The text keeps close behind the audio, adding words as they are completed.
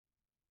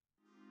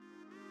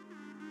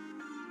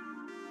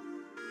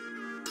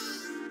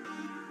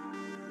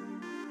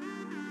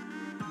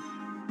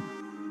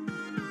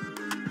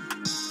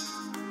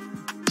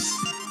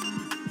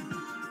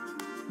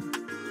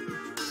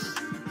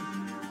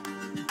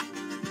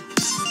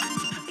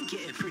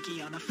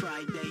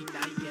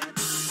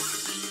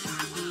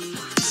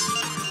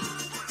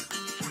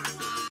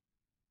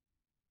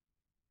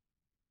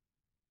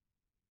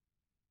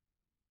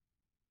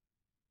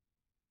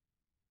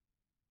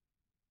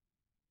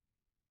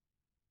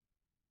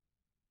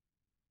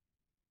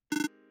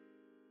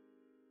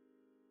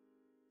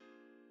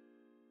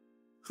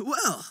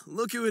Well,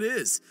 look who it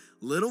is.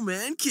 Little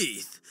man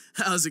Keith.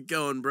 How's it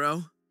going,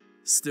 bro?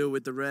 Still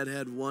with the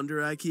redhead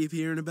wonder I keep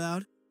hearing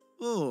about?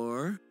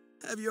 Or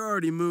have you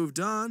already moved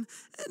on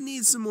and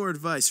need some more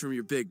advice from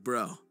your big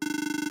bro?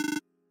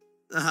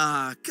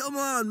 Ah, come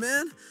on,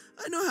 man.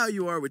 I know how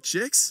you are with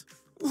chicks.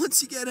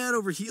 Once you get head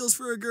over heels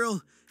for a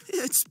girl,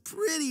 it's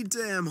pretty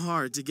damn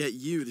hard to get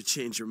you to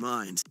change your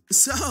mind.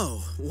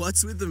 So,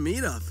 what's with the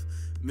meetup?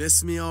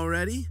 Miss me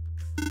already?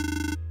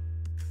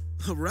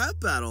 A rap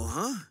battle,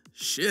 huh?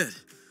 Shit.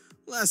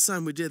 Last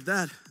time we did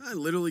that, I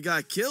literally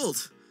got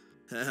killed.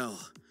 Hell,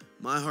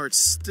 my heart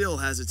still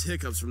has its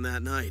hiccups from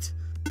that night.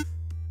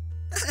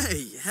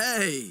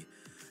 Hey,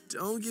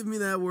 don't give me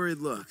that worried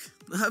look.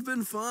 I've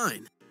been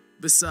fine.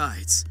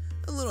 Besides,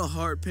 a little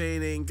heart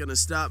pain ain't gonna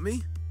stop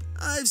me.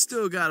 I've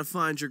still gotta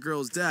find your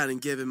girl's dad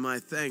and give him my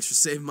thanks for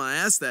saving my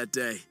ass that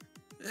day.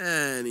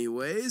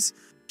 Anyways,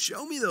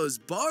 show me those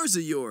bars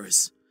of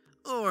yours.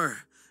 Or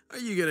are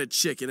you gonna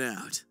chicken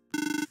out?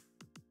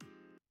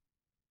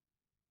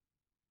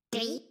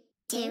 3,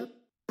 2,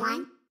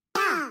 1,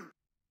 go!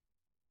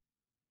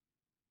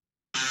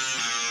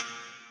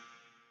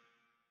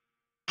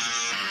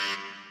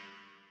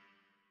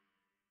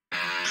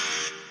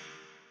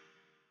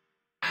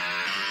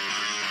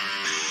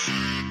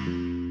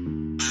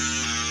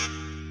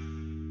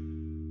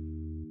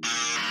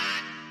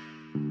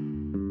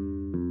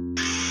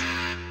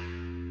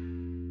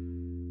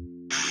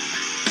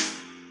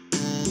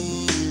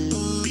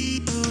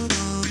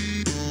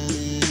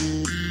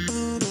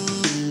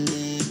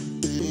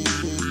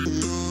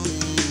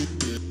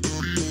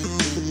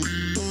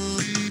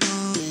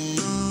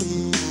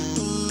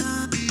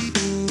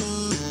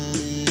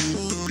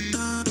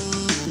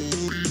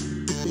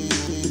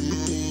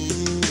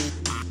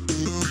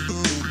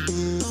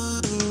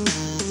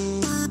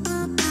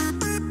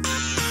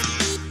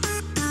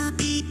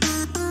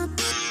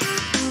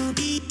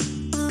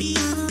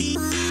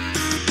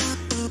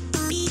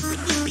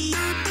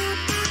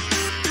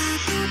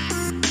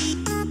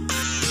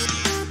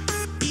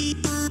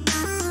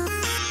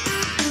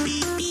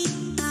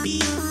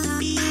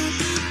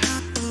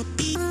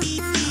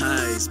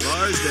 Nice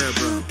bars there,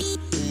 bro.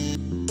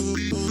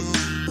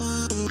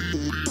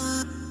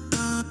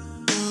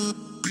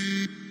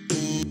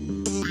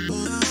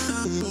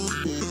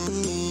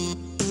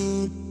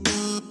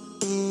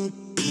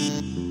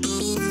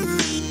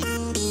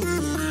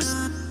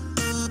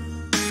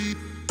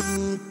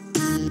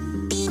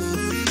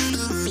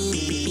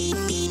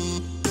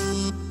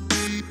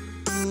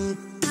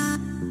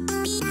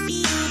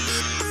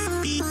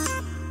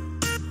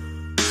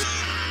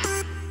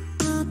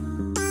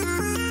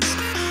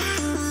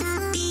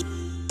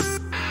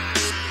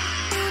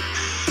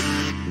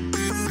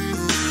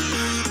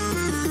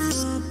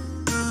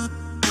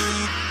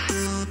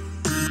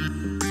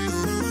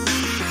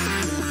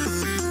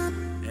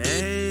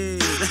 Hey,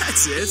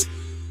 that's it.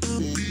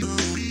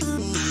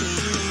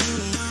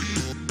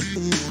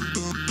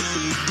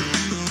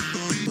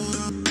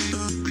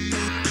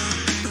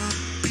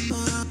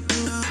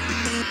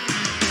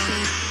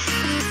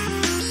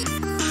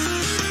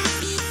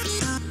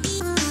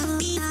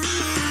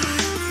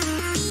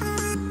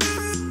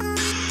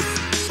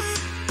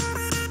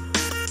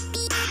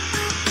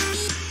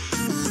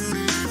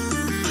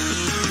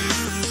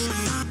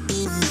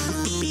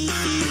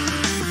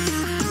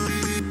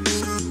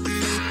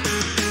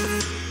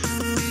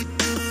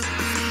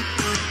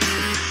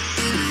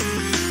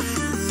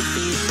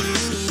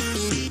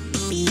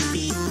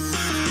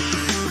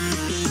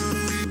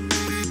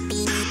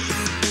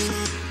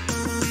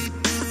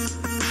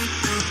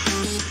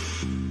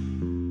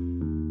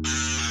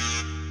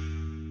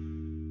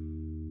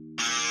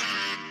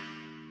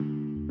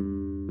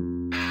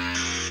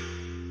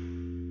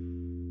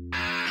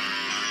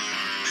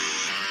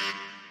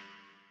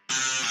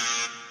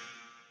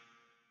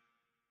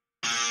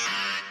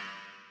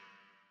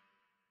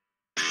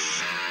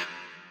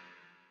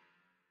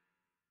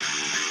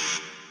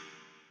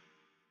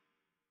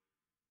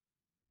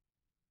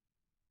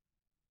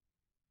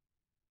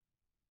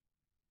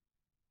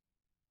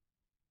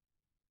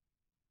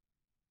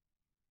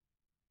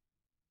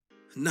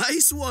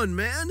 Nice one,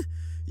 man.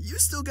 You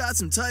still got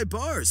some tight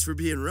bars for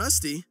being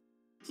rusty.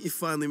 You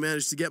finally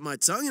managed to get my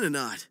tongue in a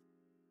knot.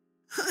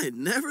 I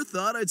never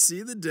thought I'd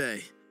see the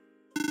day.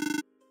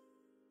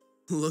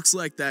 Looks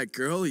like that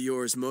girl of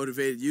yours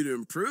motivated you to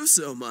improve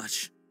so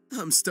much.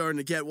 I'm starting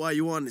to get why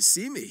you wanted to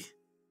see me.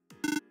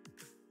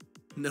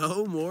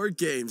 No more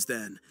games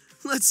then.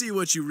 Let's see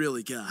what you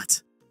really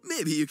got.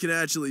 Maybe you can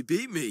actually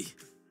beat me.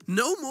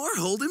 No more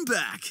holding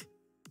back.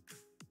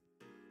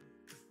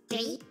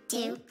 3,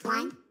 2,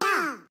 1,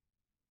 go!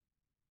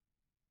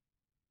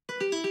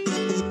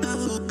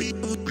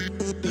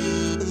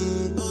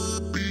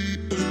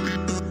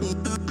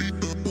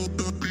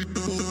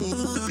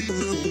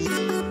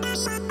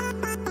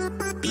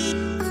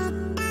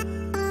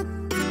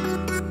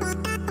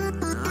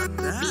 Not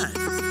bad.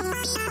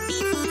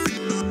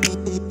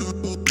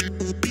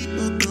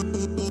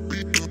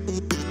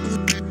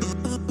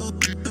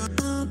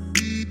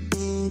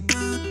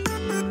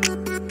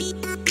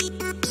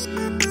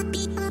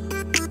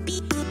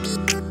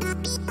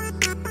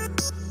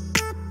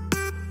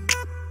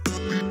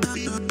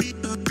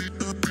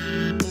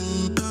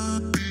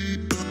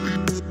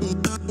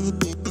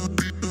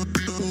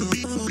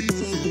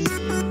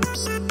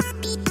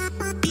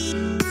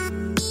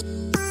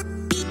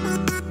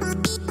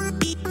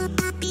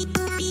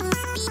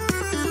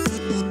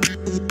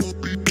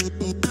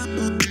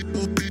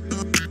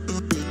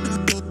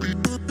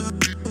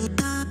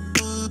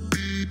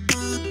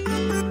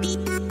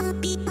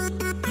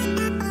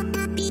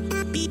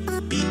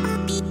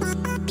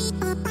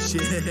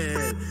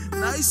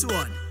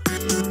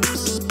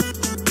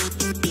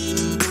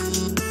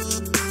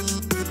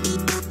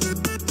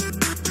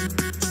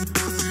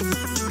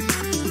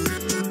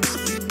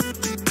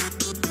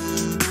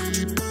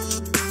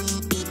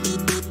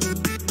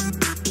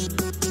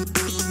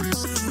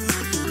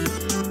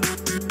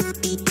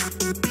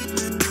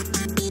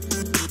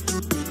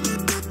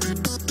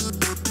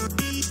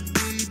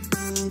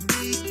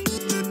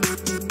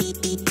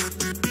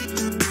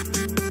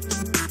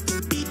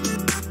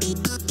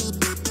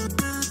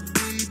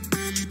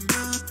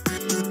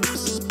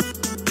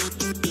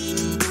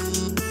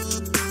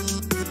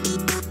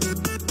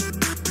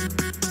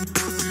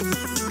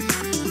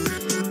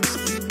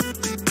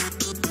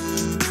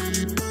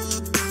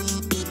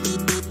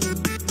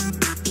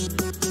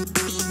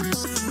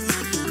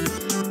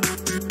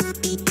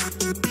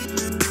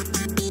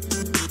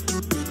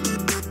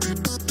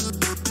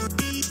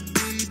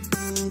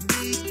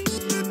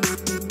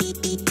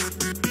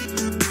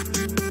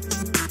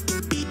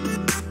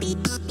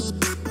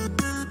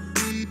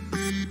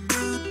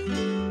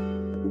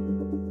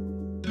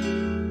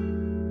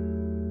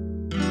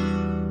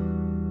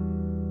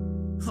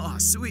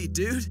 sweet,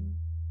 dude.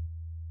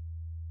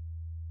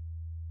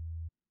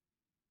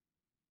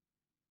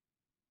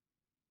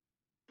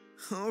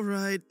 All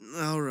right.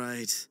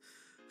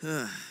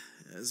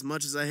 As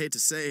much as I hate to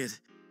say it,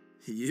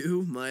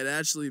 you might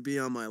actually be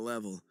on my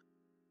level.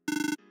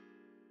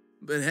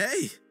 But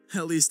hey,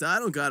 at least I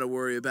don't gotta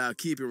worry about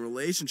keeping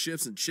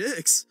relationships and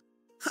chicks.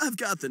 I've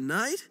got the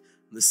night,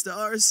 the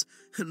stars,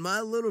 and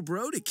my little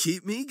bro to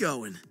keep me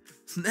going.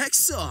 Next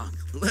song,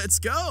 let's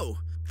go!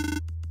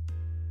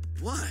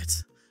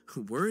 What?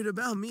 Worried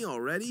about me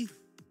already?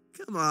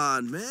 Come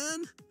on,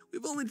 man.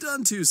 We've only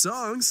done 2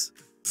 songs.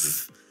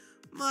 Pfft,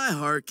 my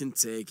heart can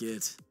take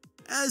it.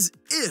 As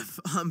if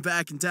I'm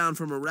backing down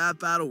from a rap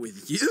battle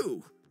with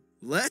you.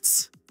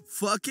 Let's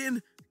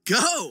fucking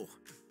go!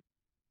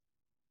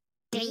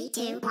 3,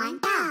 2, 1,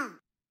 go!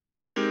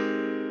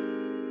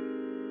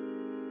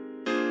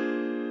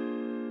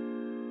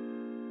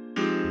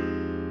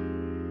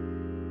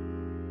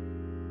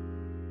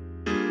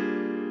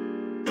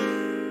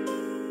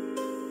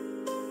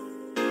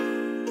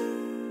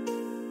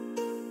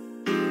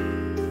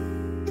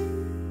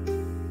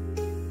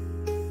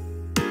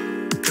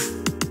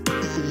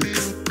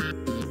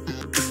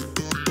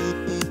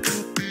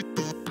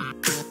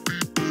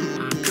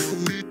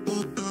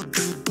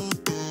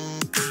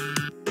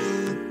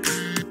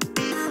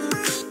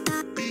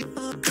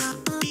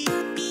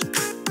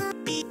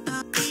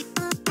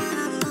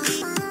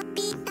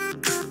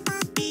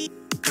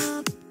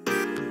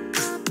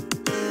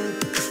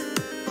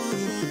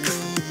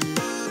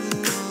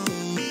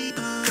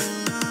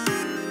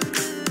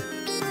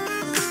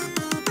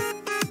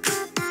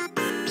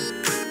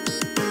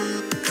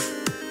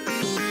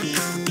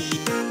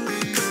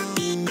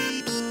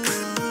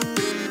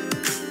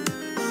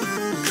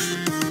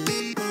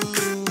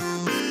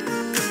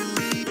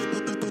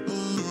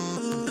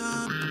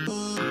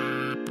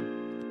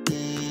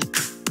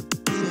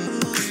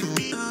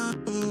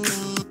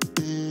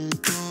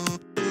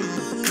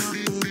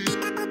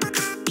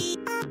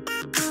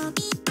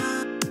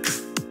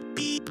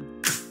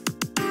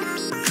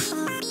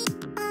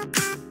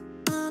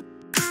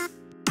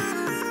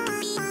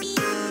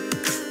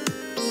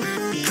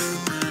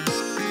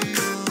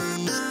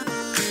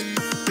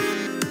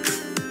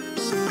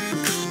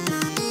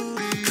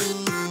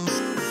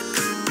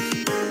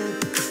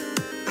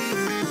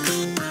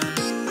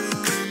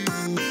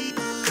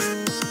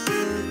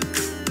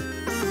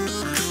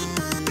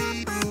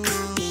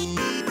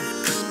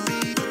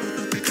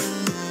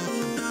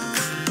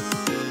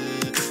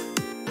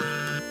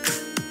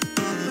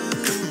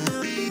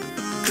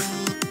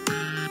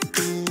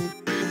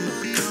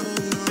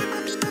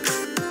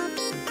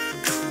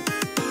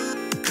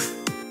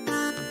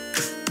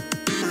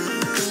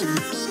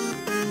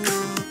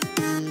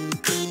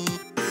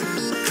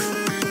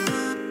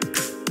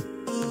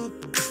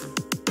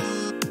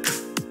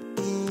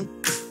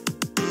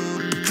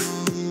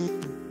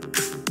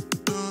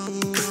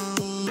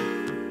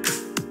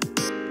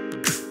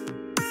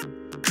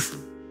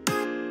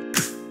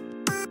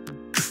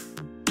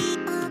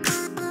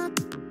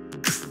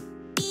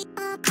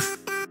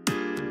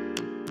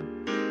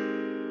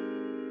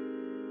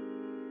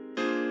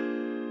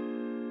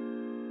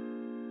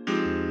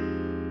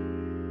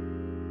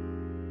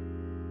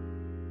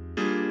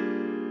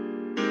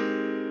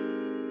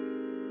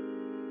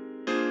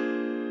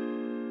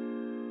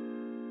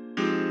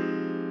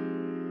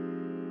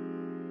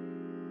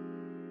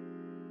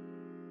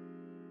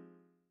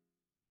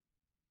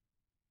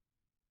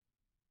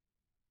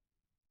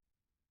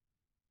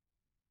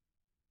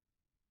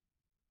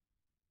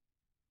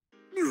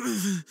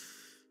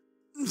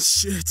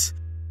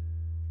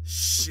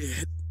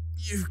 Shit.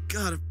 You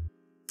gotta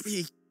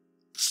be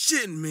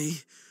shitting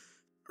me.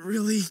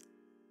 Really?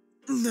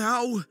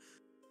 Now?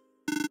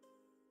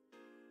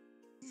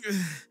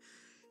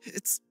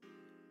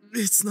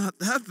 It's not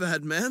that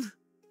bad, man.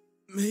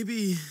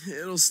 Maybe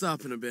it'll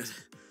stop in a bit.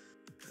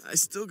 I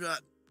still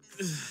got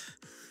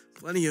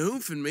plenty of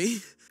oomph in me.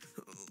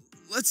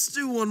 Let's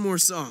do one more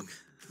song,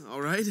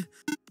 alright?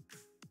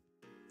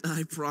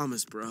 I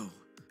promise, bro.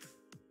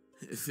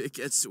 If it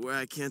gets to where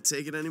I can't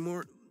take it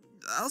anymore,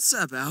 I'll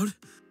sap out.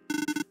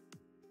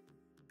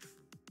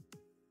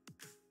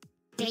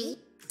 3,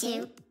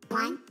 2,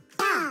 1,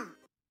 go!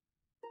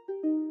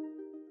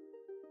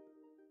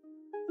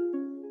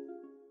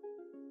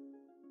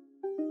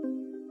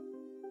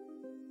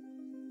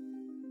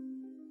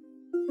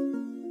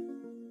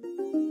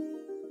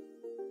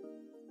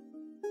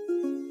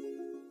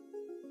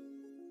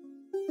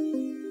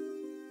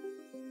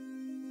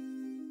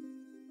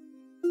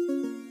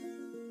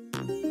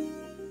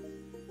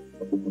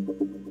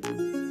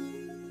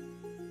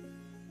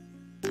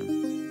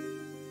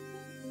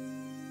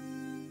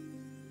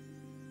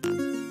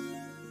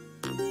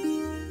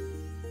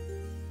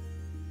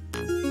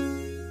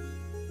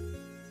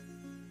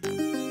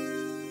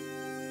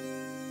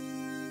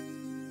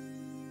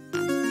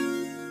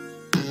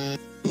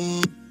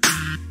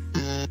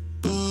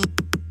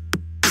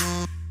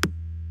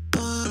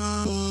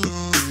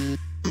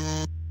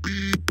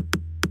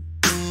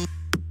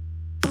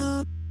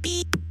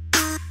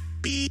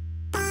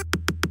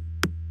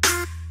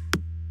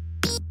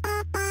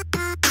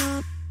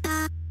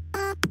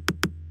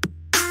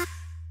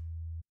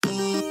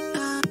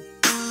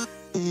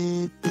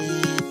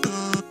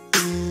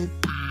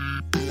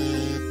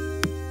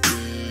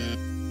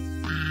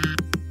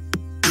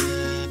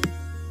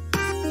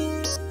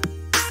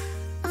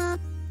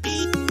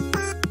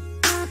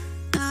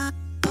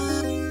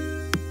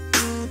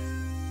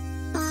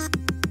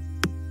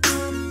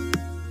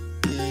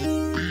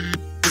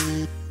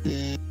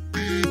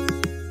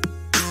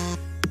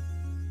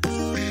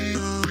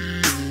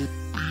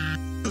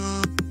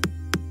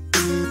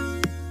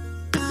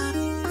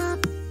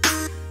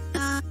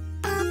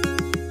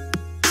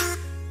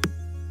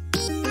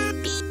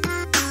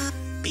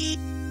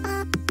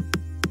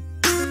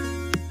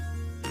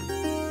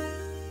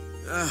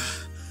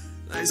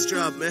 Nice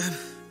job, man.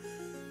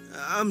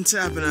 I'm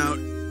tapping out.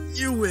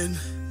 You win.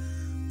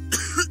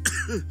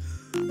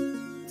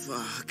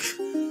 Fuck.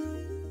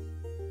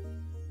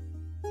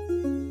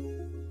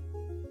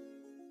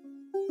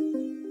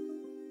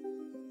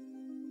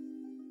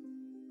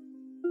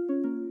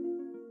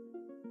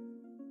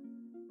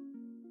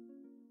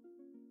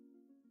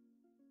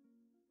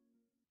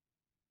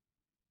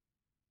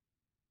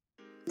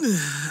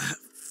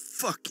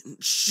 Fucking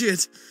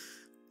shit.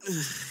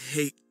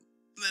 Hate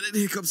that it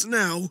hiccups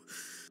now.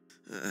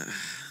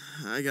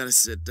 I gotta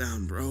sit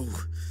down, bro.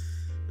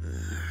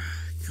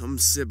 Come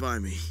sit by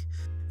me.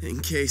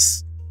 In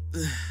case...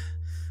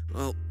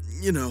 well,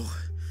 you know,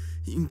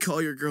 you can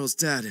call your girl's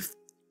dad if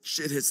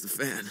shit hits the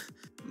fan.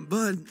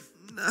 But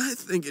I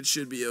think it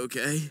should be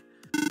okay.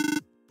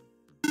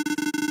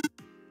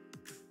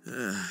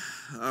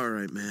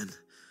 Alright, man.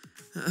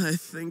 I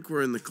think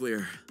we're in the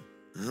clear.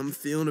 I'm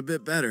feeling a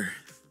bit better.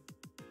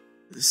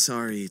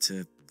 Sorry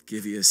to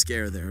give you a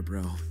scare there,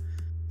 bro.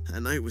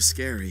 That night was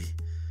scary.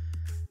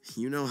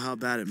 You know how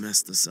bad it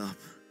messed us up.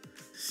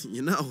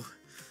 You know,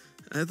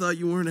 I thought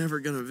you weren't ever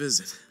gonna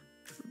visit.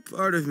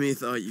 Part of me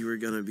thought you were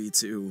gonna be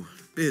too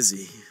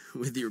busy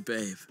with your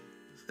babe.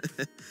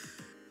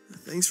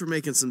 Thanks for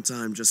making some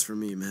time just for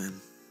me,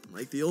 man.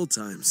 Like the old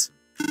times.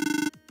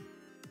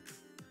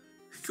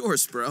 Of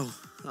course, bro.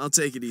 I'll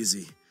take it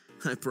easy.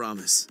 I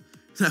promise.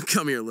 Now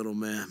come here, little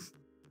man.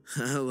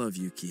 I love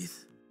you,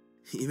 Keith.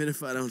 Even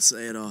if I don't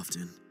say it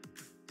often.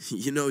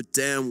 You know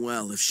damn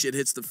well if shit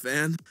hits the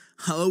fan,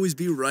 I'll always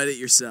be right at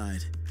your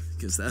side.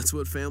 Because that's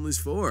what family's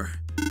for.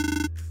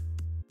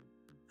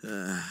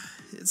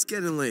 It's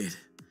getting late.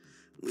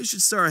 We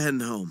should start heading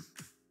home.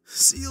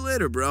 See you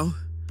later, bro.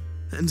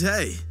 And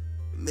hey,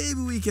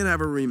 maybe we can have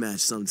a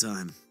rematch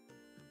sometime.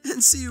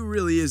 And see who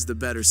really is the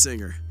better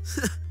singer.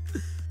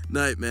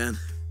 Night, man.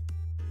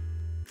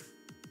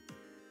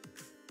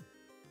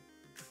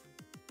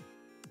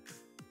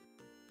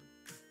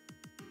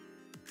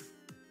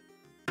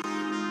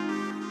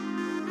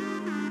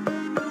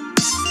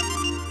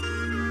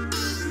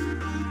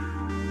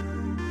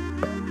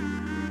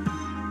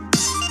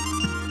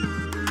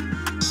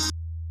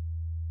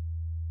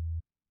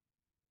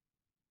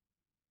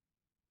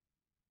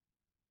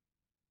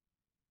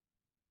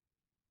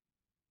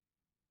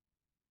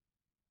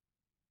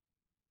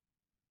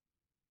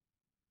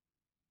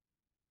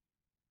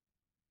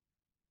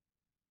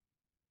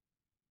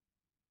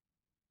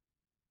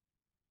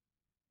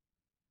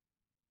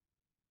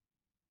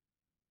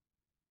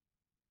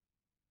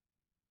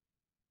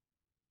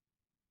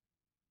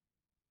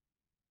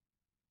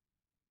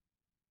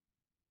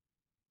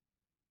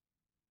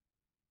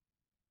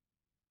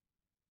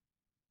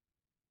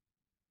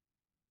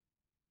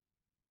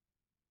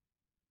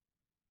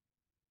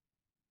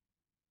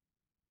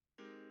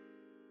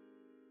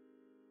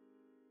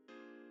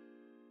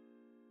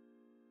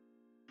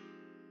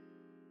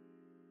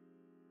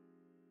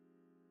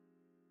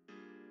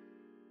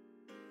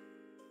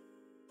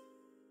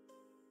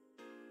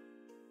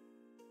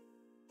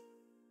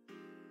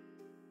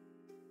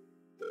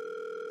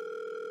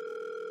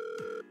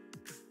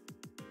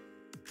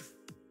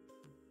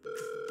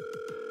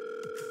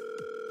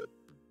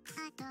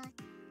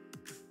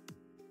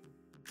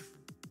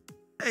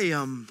 Hey,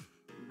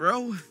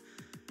 bro,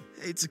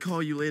 hate to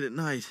call you late at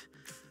night,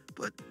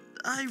 but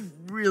I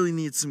really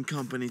need some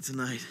company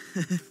tonight.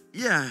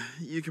 Yeah,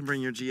 you can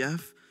bring your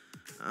GF,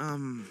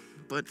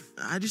 but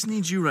I just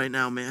need you right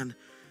now, man.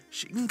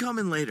 She can come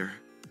in later.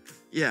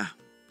 Yeah,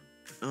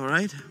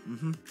 alright?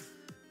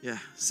 Yeah,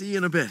 see you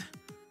in a bit.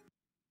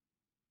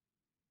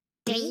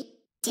 3,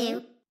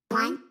 2,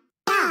 1,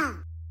 go!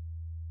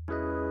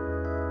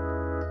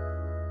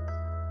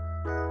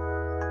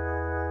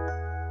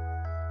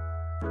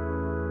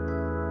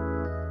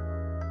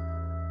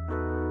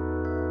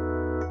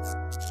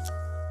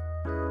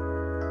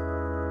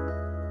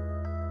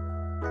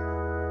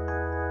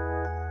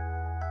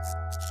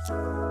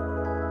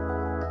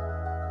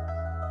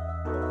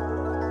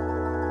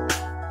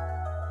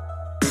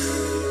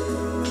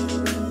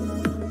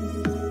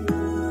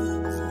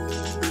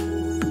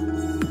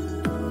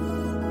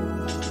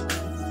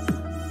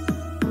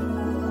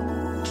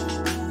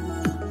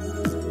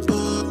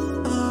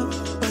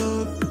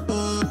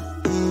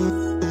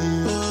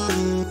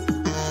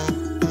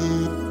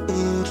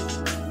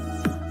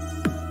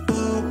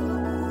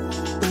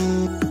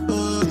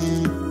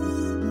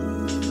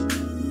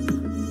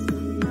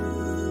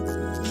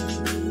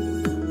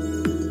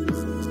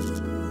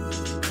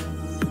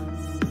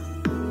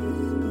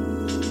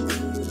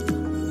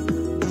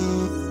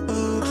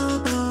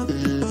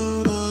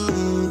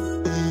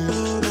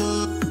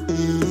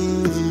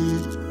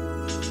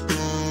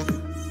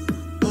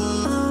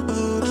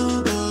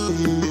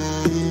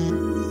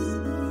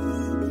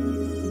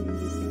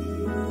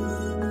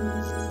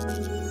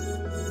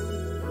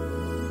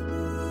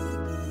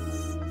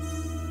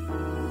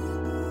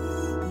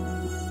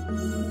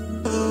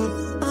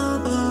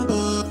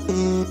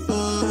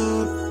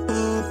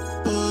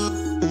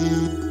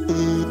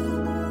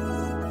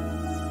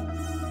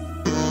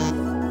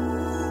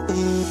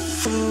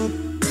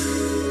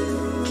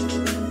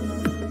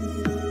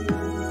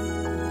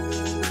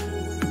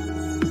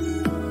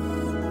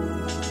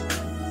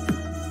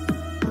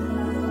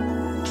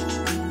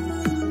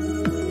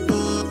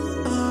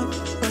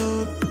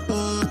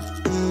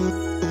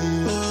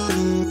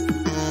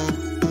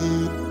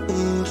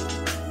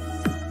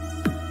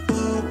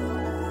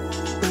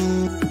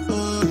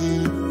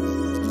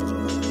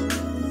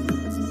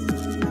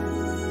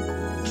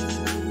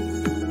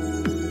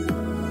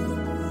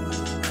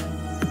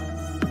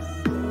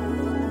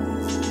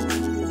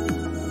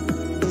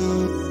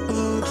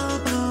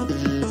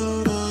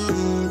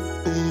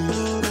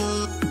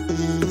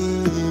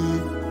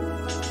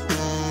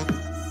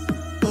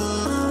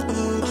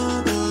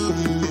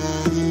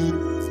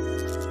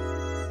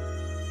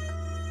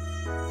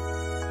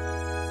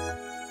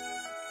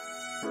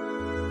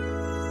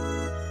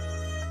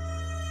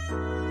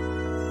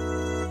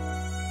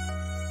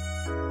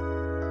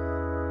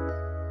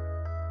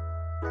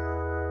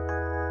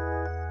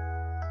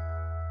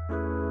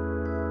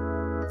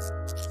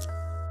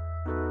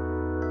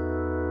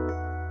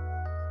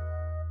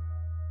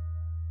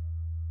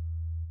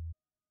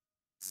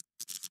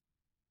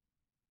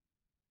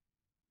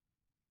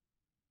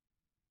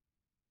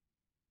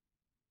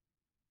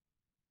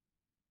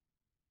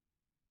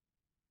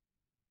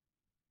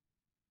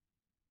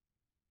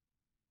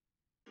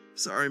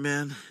 Sorry,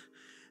 man.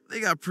 They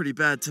got pretty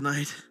bad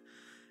tonight,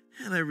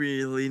 and I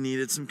really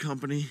needed some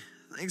company.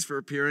 Thanks for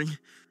appearing.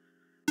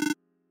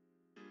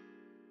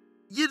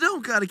 You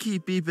don't gotta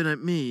keep beeping at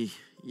me,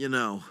 you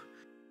know.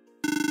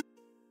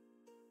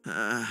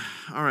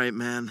 Alright,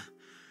 man.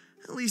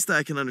 At least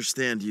I can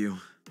understand you.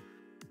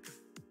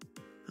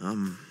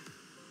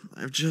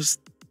 I've just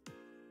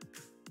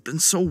been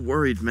so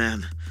worried,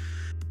 man.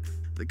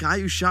 The guy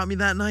who shot me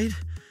that night,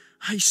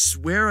 I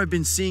swear I've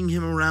been seeing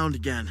him around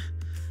again.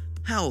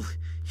 Hell,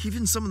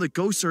 even some of the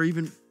ghosts are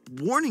even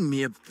warning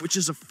me, which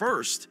is a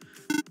first.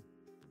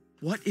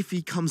 What if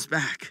he comes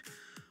back?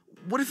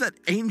 What if that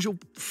angel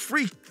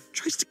freak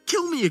tries to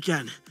kill me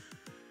again?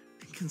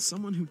 Can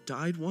someone who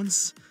died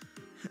once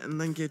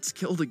and then gets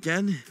killed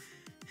again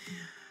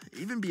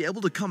even be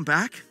able to come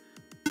back?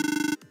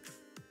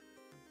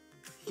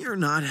 You're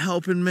not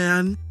helping,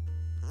 man.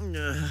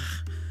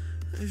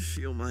 I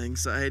feel my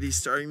anxiety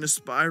starting to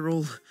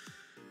spiral.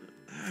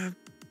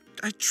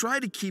 I try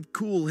to keep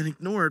cool and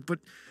ignore it, but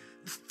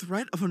the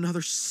threat of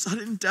another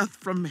sudden death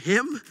from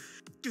him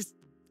is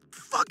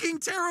fucking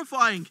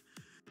terrifying.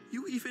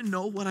 You even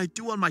know what I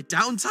do on my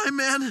downtime,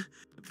 man?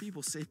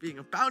 People say being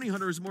a bounty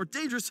hunter is more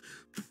dangerous,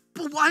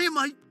 but why am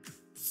I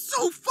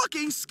so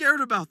fucking scared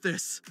about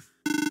this?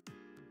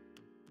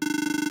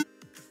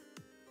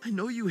 I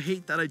know you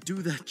hate that I do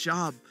that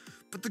job,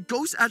 but the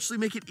ghosts actually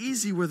make it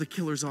easy where the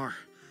killers are.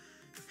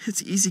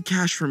 It's easy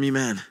cash for me,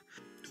 man.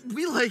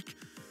 We,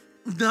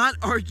 not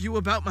argue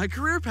about my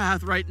career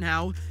path right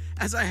now,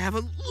 as I have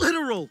a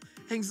literal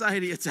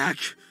anxiety attack.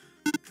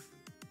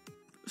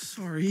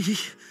 Sorry,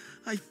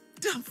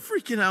 I'm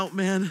freaking out,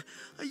 man.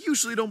 I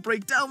usually don't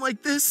break down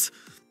like this.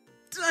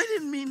 I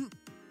didn't mean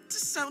to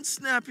sound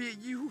snappy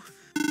at you.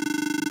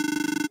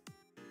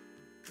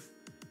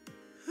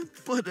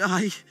 But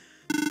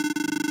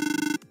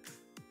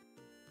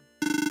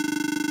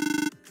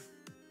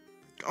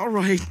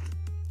Alright,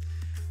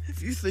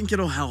 if you think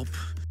it'll help.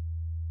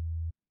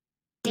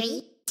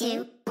 3,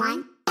 2,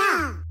 1,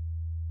 go!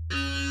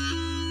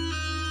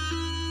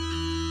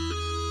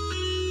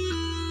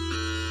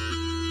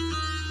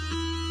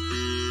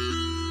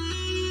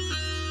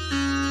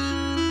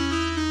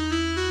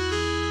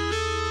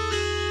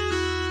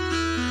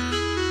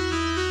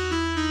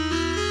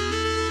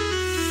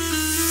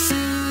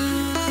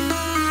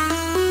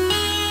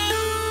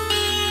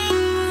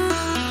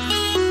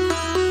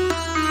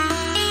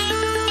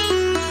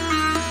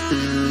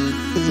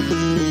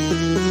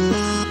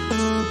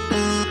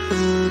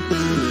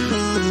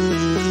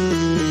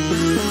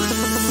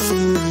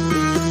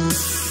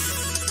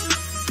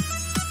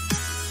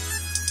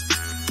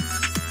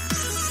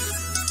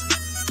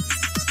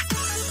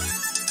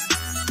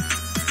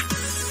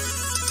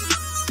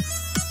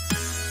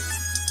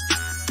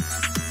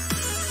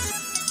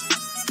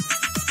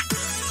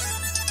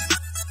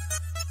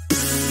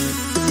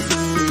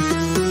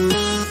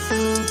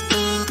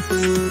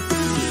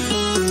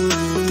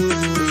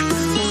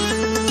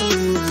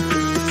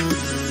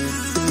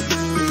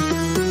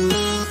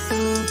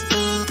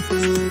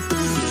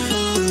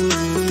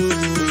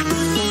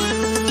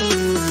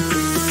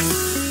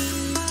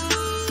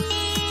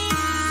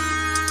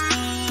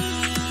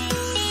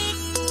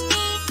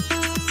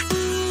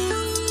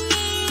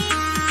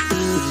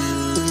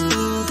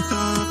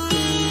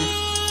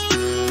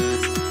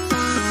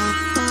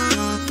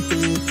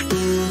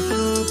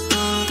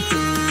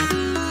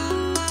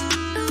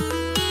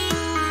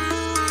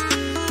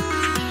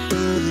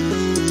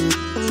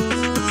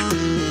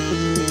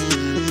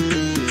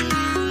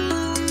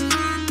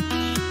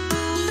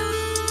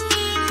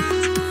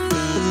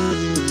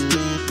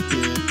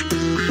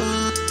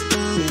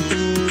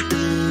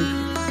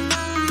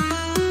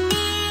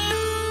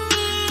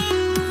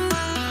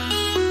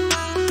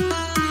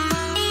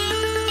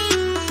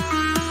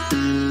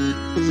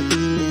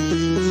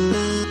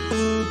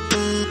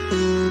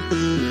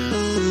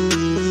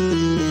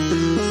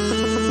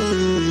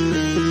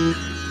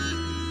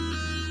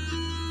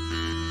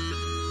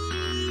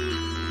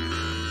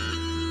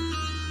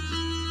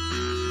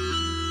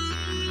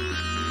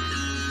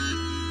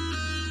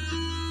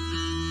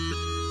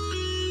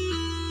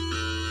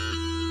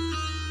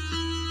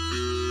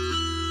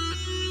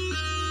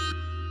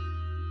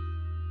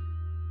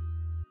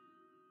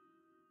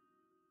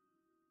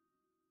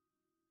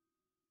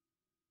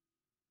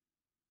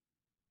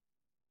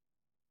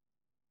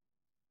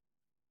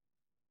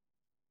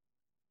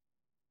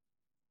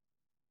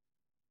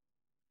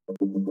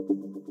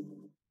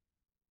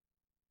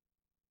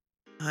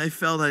 I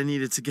felt I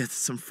needed to get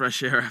some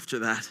fresh air after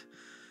that.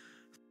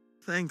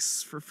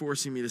 Thanks for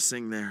forcing me to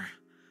sing there.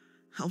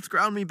 Helped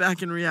ground me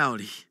back in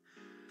reality.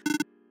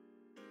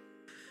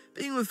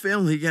 Being with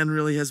family again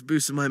really has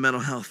boosted my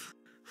mental health.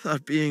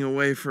 Thought being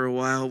away for a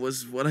while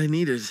was what I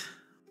needed,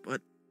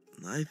 but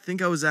I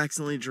think I was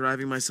accidentally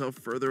driving myself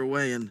further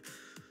away and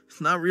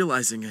not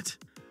realizing it.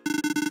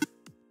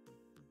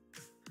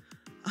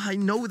 I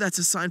know that's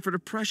a sign for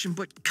depression,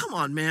 but come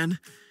on, man.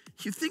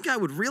 You think I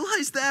would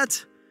realize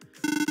that?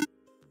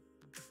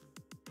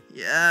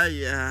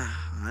 Yeah,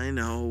 I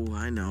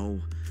know.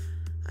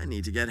 I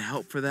need to get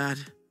help for that.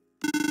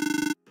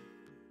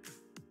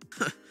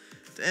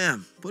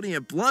 Damn, putting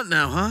it blunt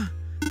now, huh?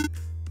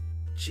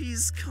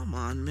 Jeez, come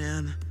on,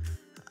 man.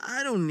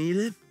 I don't need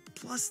it.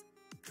 Plus,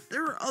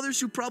 there are others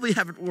who probably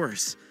have it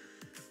worse.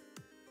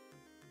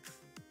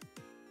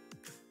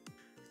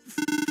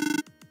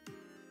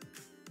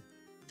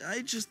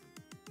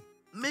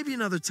 Maybe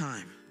another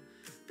time.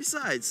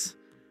 Besides,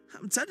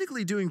 I'm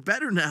technically doing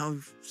better now,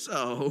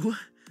 so...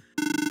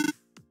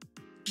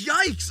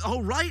 Yikes!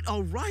 All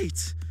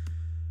right.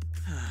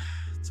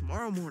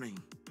 Tomorrow morning.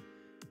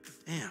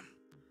 Damn.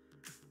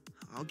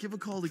 I'll give a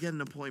call to get an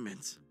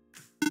appointment.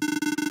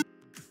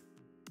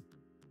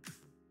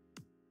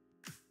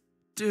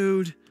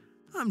 Dude,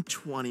 I'm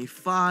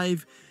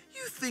 25.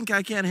 You think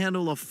I can't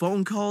handle a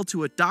phone call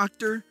to a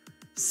doctor?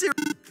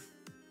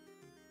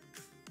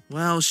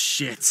 Well,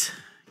 shit.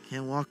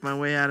 Can't walk my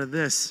way out of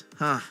this,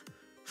 huh?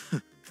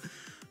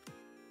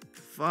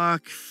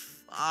 Fuck,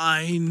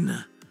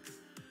 fine.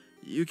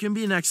 You can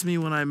be next to me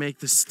when I make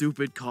the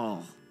stupid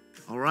call,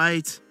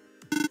 alright?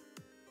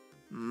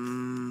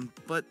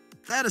 But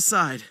that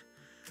aside,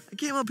 I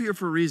came up here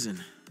for a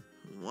reason.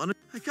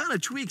 I kinda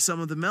tweaked some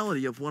of the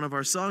melody of one of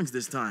our songs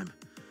this time.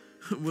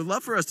 Would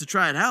love for us to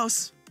try it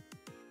house.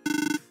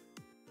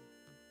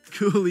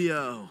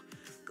 Coolio.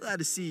 Glad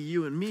to see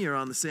you and me are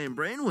on the same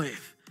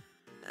brainwave.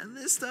 And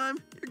this time,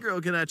 your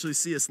girl can actually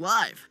see us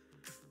live.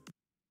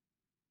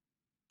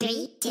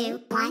 3,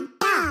 2, 1,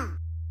 go!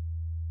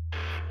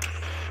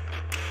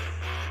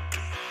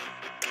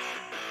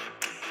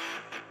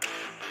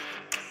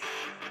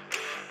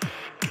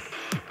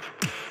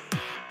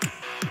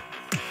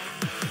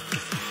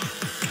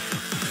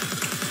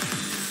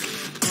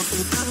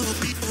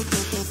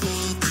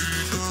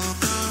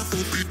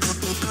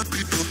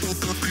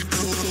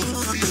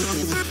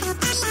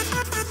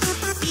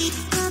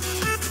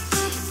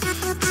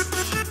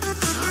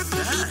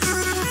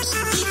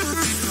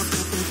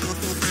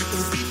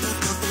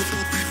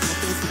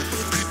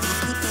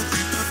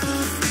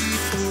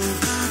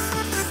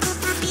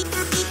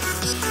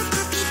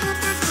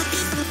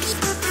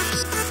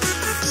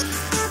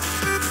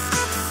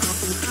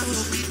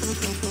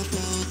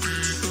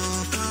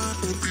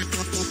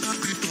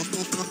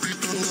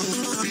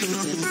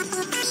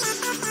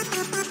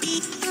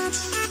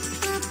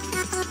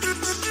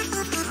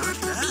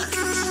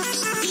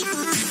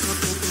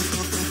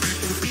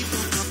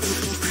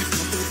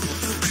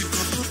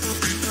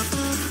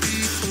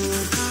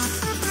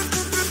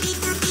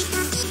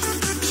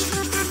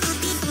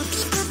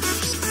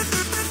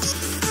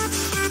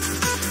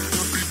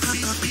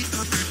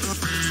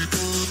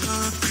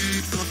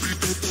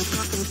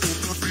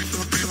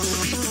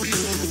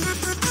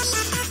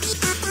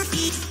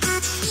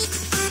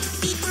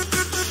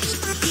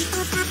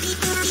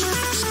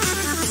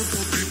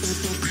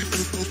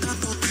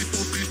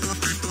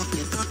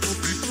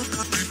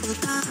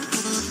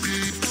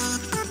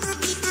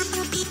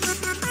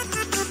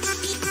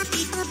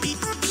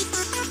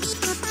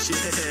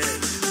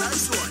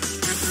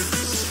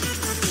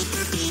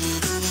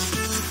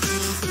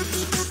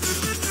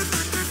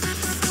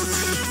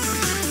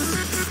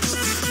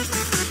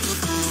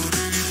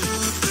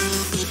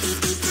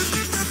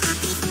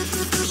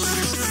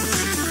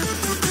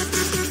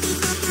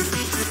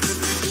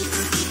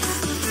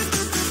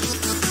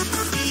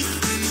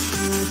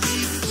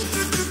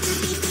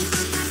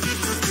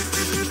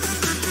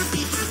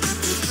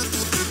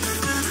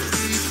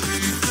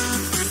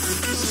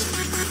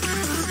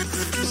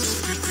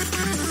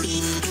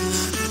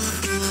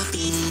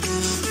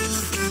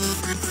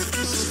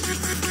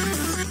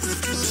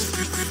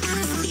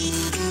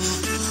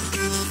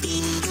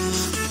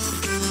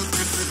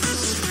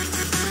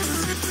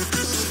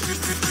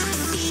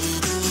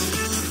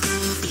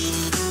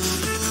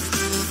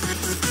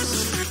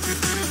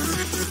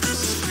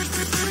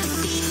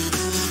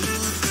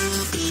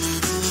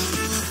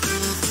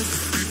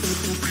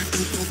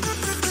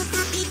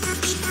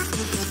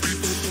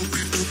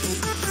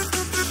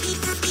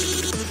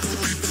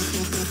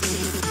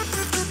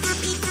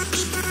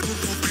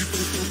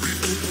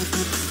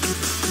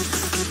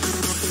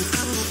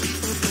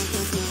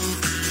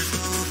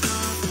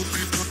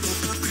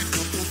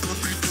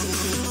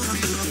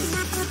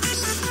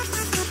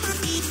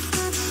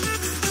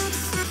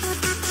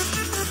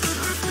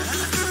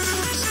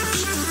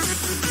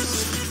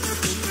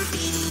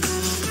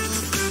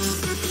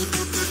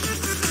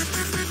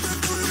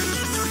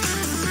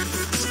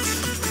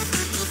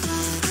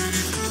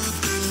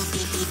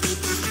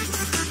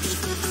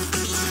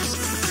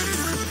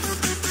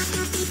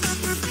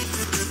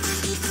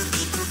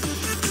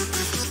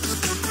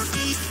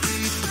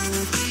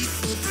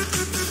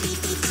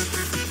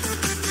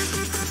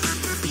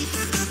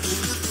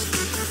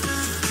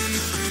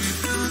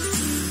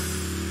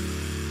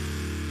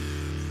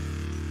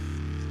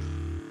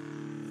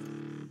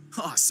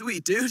 Aw,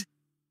 sweet, dude.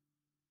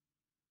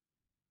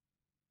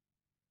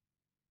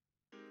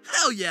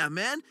 Hell yeah,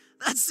 man.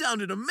 That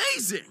sounded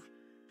amazing.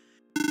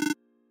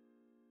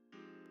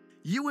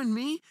 You and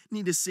me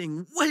need to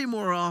sing way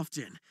more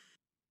often.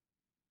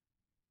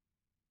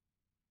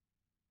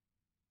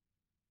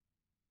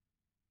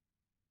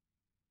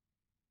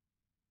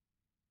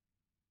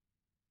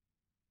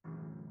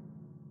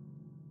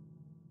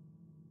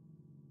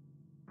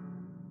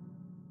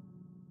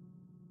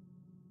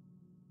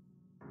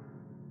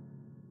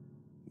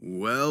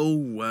 Well,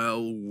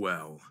 well,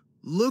 well.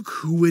 Look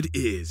who it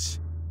is.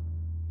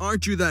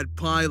 Aren't you that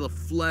pile of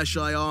flesh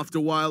I offed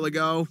a while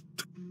ago?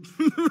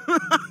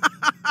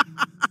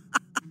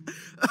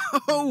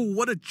 Oh,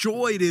 what a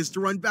joy it is to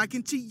run back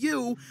into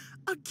you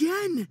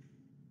again.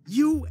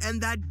 You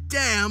and that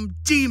damn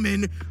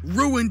demon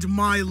ruined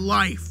my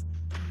life.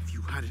 If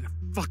you hadn't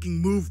fucking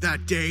moved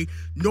that day,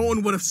 no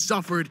one would have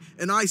suffered,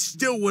 and I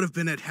still would have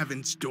been at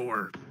heaven's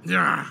door.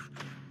 Ugh.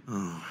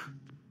 Oh,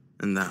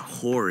 and that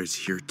whore is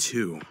here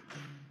too.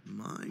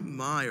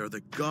 My, are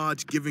the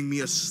gods giving me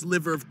a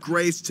sliver of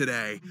grace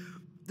today?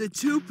 The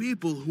two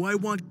people who I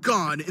want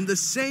gone in the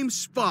same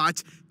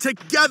spot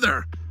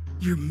together.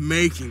 You're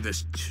making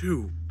this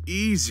too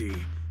easy.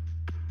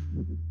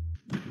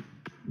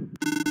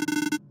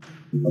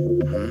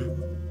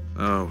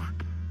 Oh,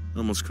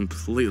 almost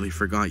completely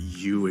forgot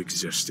you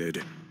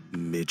existed,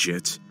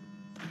 midget.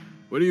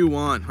 What do you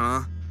want,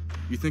 huh?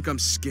 You think I'm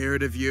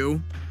scared of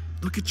you?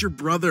 Look at your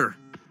brother.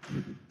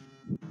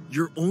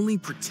 Your only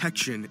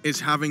protection is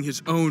having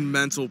his own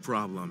mental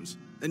problems.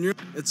 And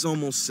it's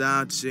almost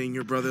sad seeing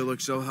your brother look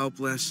so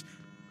helpless.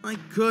 I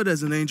could,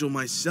 as an angel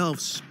myself,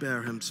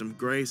 spare him some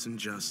grace and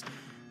just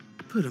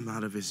put him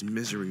out of his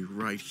misery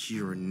right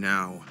here and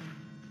now.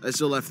 I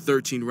still have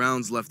 13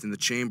 rounds left in the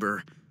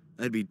chamber.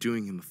 I'd be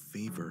doing him a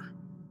favor.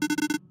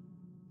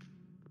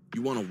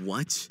 You want a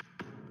what?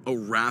 A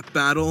rap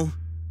battle?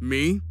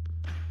 Me?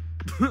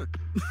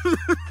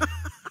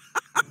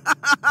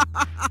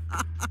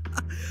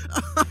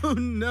 Oh,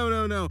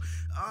 no.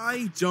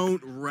 I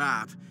don't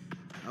rap.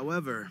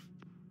 However,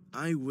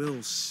 I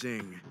will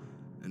sing.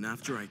 And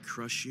after I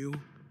crush you,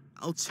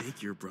 I'll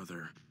take your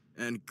brother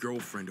and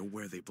girlfriend to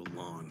where they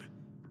belong.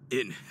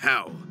 In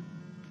hell.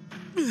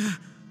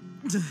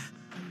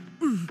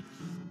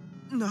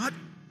 Not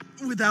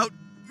without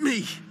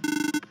me.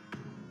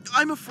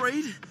 I'm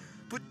afraid,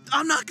 but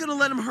I'm not gonna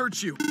let him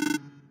hurt you.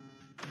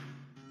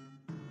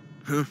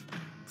 Huh?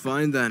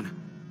 Fine then.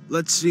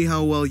 Let's see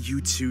how well you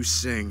two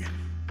sing.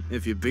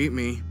 If you beat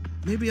me,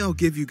 maybe I'll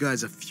give you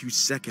guys a few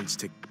seconds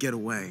to get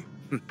away.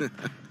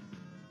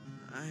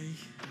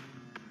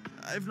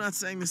 I've not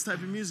sang this type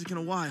of music in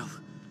a while.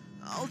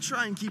 I'll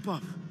try and keep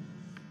up.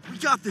 We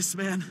got this,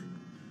 man.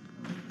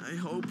 I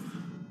hope.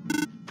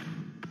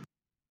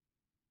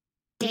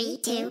 3,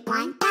 2,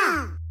 1,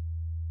 go!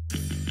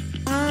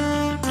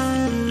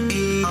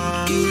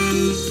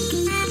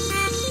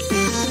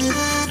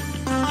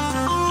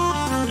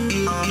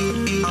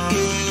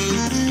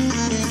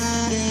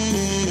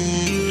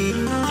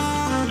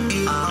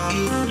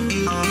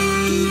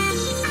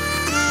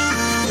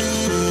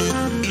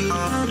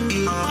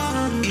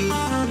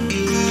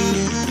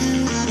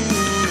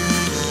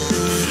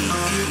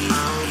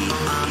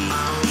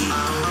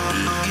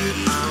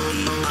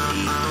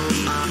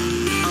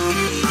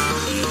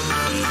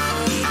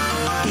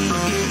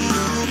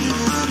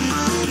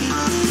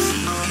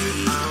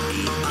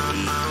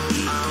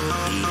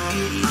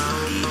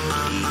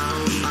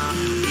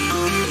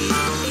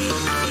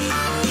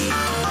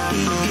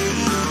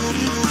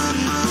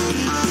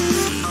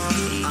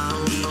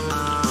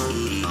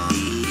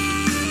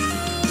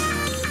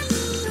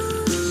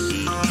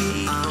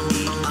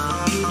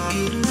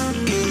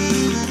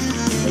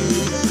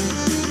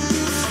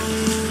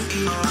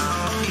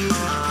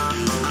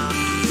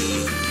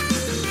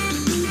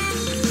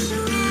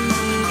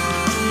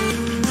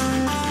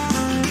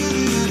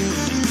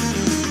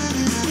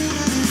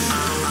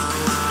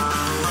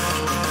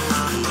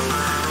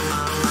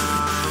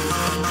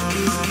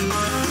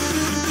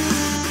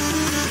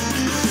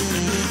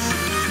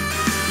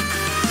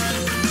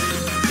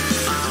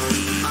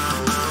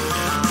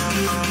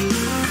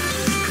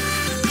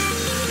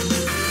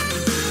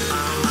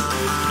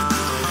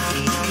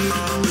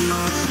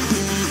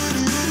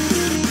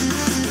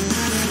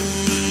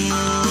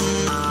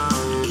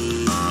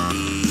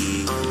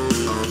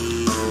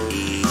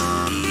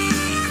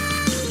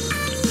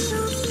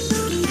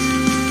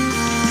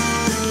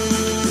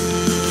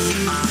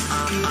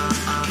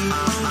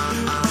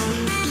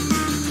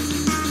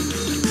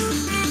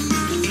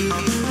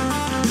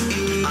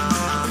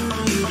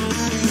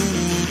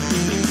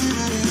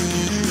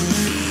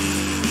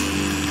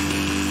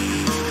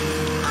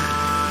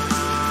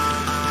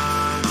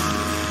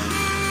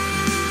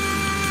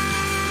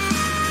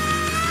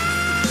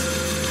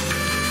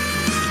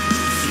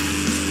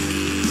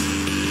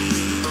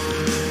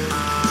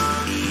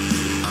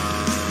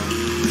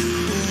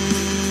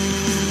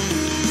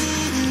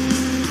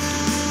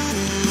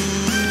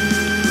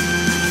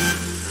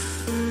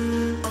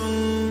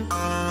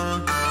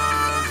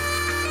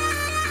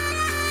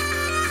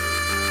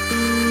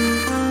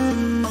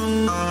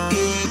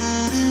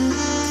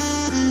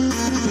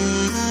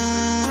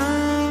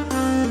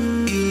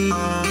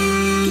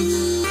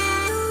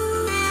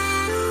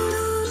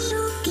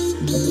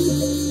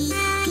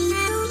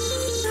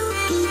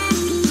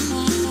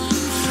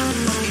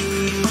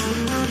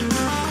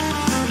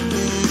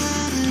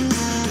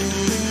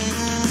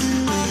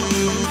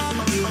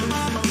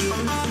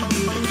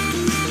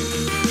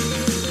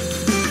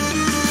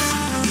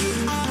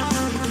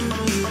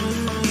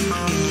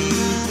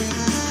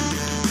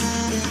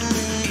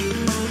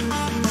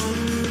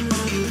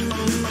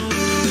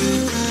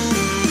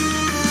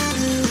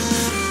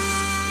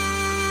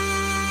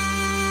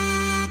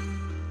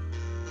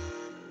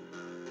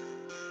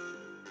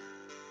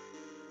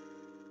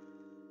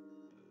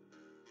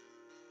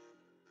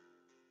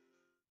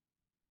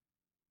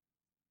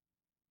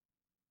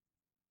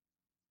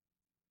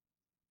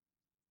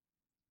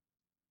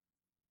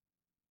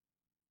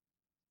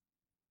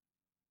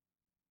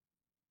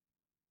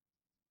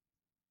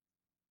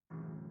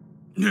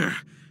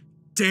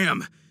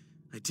 Damn,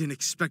 I didn't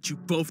expect you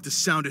both to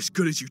sound as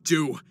good as you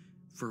do.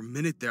 For a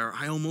minute there,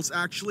 I almost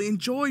actually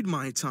enjoyed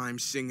my time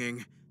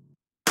singing.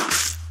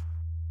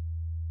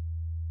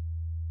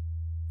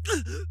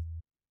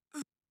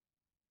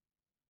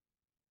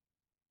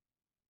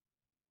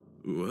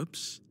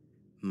 Whoops.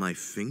 My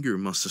finger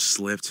must have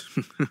slipped.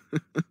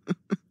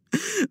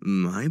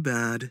 My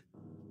bad.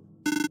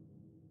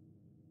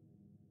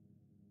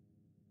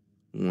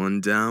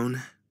 One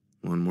down,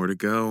 one more to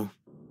go.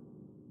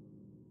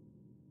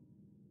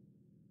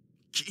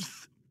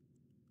 Keith,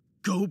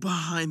 go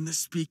behind the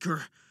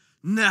speaker,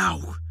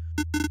 now!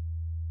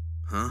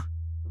 Huh?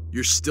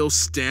 You're still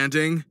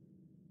standing?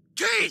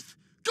 Keith,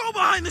 go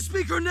behind the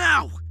speaker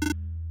now!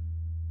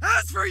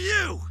 As for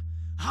you,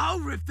 I'll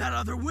rip that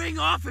other wing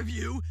off of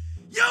you,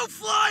 you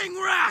flying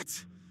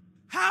rat!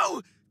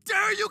 How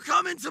dare you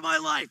come into my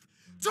life,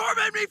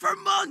 torment me for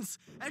months,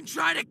 and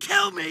try to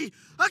kill me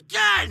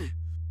again!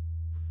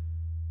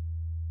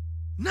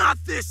 Not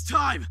this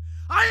time!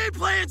 I ain't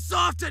playing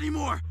soft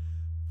anymore!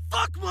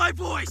 Fuck my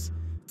voice!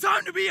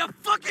 Time to be a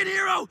fucking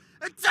hero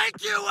and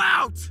take you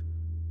out!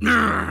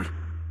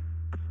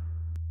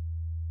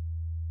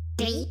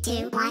 3,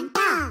 2, 1,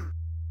 go!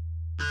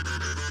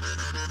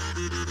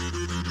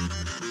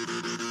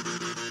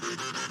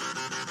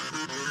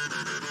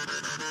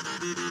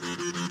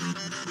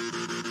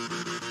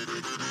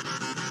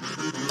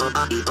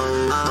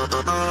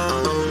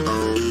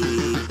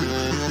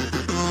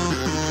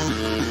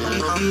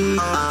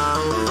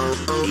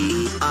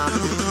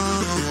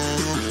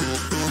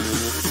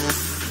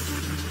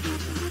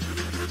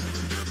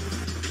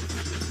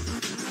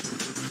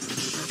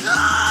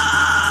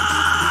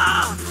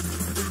 Ah!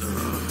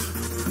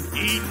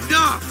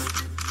 Enough!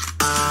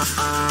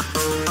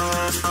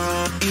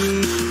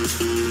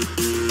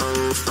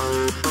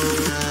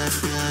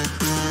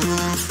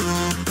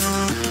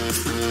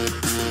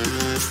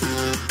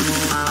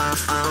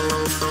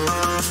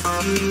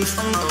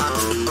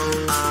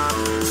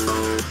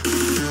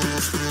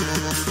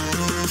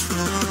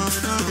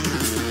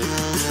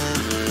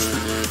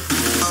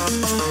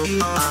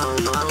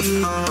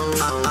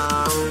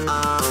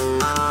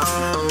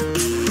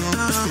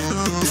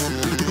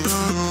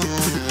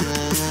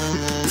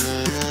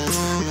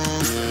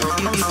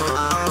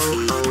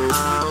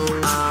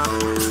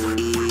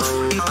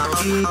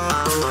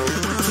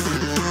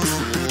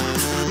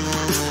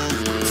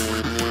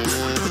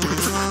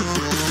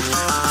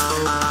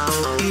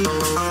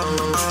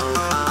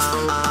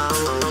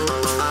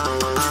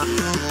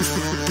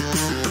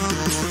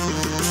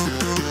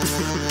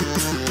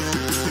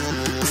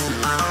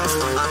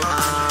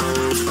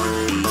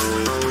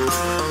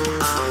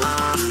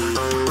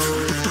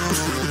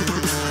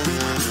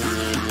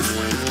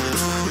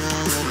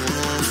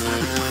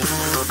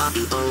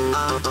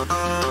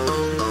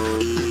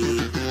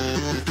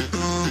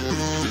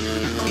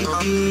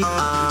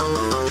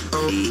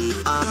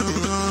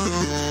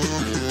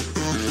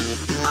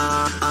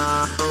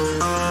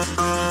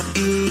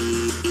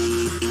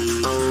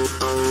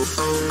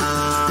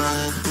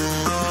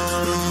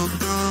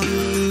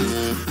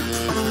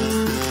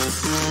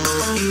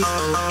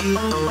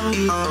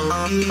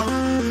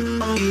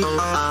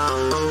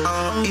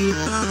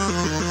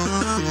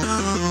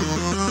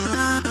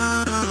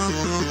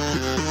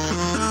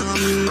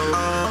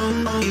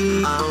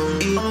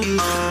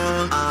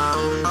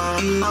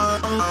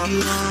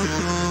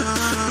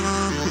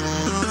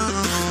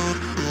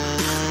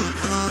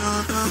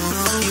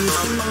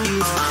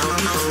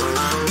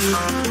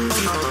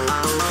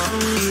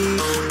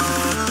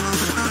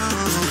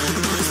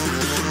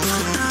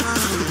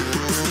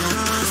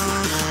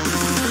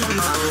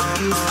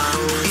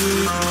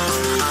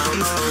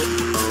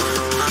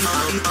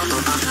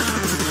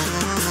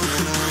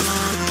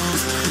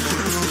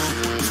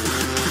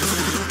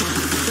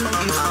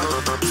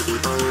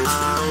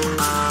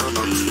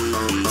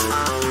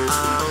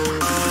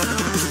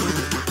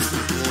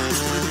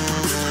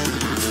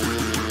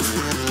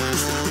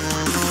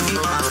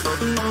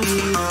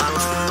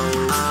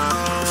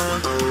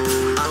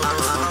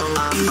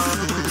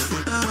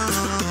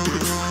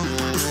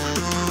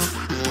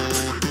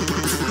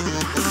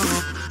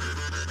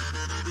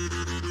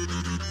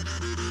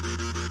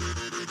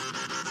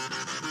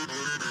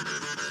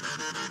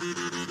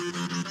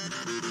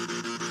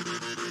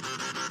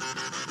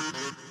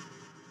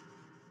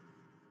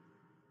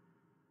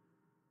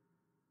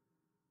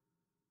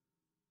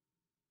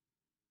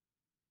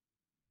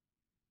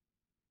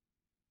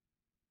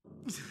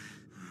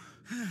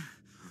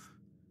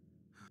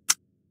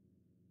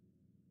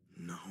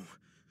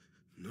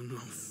 No,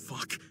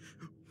 fuck.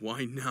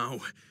 Why now?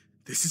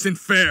 This isn't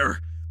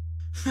fair.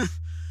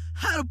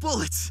 Out of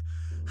bullets,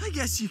 I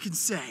guess you can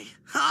say,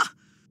 huh?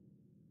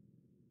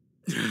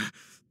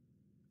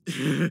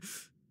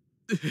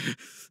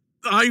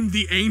 I'm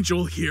the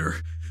angel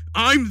here.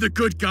 I'm the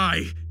good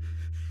guy.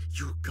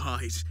 You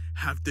guys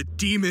have the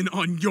demon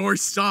on your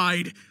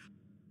side.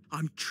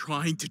 I'm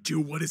trying to do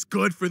what is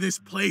good for this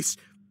place.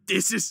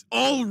 This is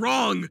all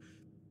wrong.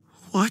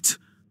 What?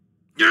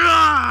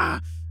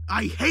 I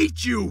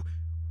hate you.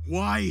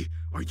 Why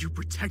are you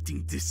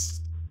protecting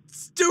this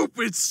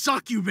stupid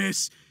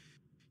succubus?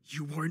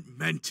 You weren't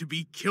meant to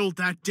be killed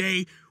that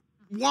day.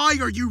 Why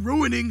are you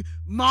ruining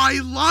my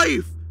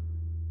life?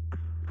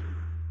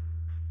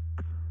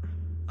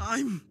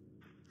 I'm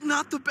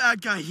not the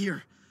bad guy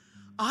here.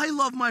 I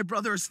love my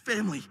brother's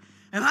family,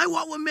 and I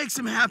want what makes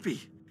him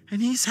happy.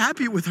 And he's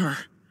happy with her.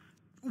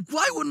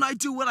 Why wouldn't I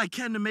do what I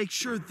can to make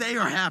sure they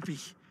are happy?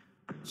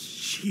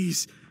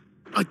 She's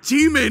a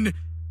demon.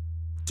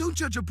 Don't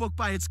judge a book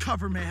by its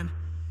cover, man.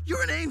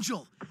 You're an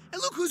angel.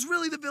 And look who's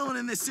really the villain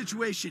in this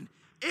situation.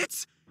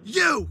 It's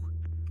you!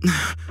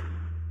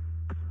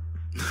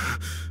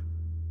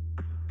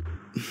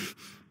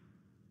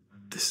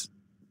 This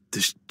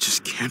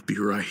just can't be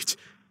right.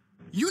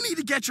 You need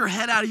to get your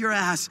head out of your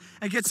ass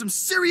and get some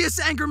serious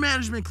anger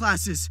management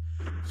classes.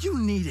 You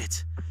need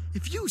it.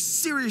 If you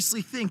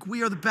seriously think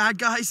we are the bad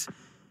guys,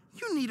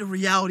 you need a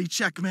reality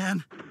check,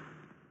 man.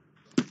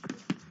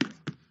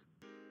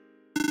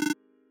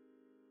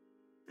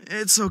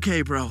 It's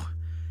okay, bro.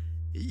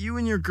 You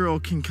and your girl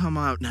can come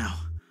out now.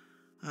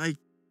 I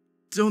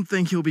don't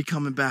think he'll be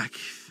coming back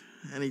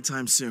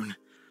anytime soon.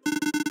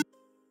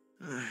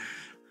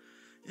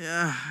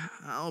 Yeah,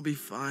 I'll be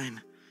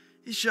fine.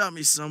 He shot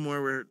me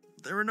somewhere where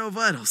there were no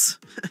vitals.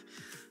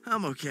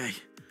 I'm okay.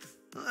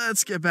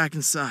 Let's get back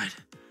inside.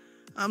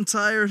 I'm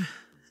tired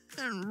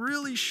and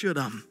really should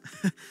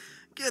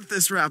get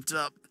this wrapped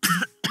up.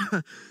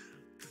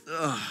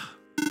 Ugh.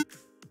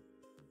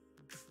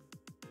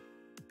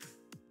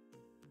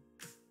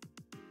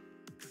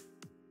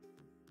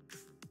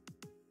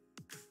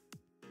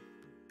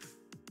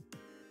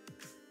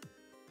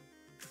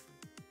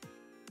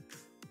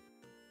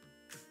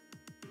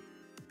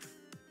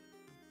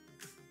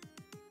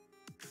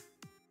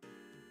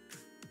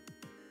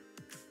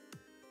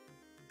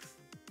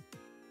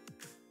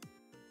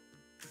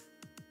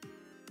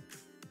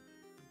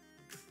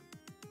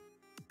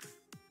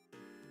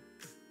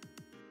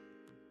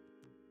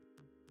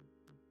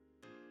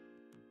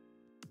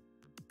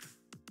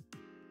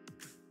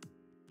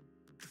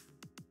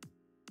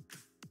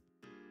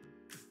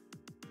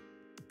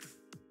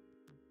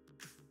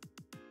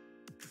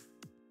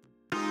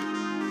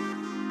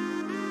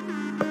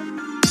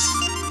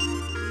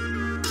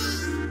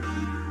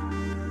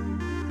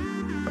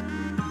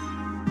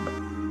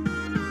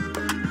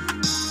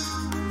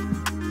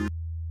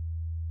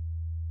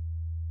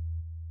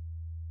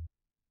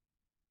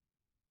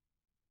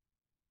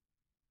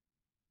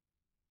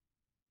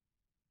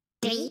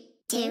 Three,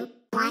 two,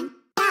 one,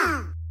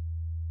 go!